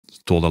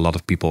told a lot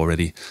of people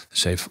already.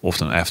 Say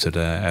often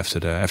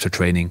after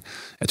training,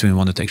 and when we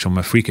want to take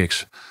some free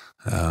kicks.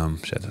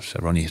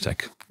 Said Ronnie,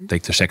 like,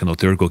 take the second or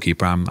third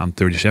goalkeeper. I'm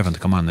 37.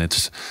 Come on,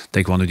 it's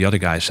take one of the other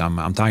guys.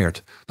 I'm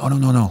tired.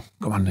 No.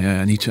 Come on,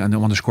 I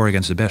want to score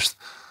against the best.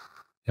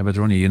 Yeah, but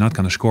Ronnie, you're not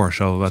going to score.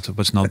 So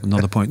what's not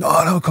the point?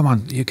 No, come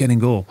on, you're getting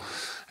goal.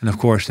 And of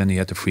course, then he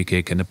had the free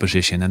kick and the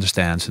position and the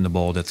stance and the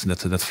ball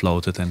that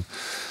floated.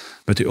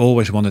 But he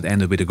always wanted to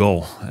end it with a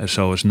goal.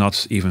 So it's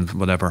not even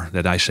whatever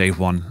that I save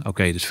one.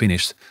 Okay, it's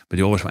finished. But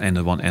he always end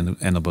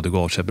up with a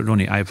goal. I said, but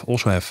Ronnie, I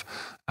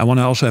want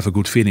to also have a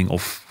good feeling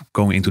of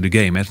going into the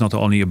game. It's not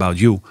only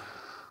about you.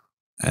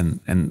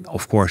 And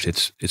of course,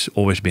 it's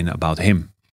always been about him.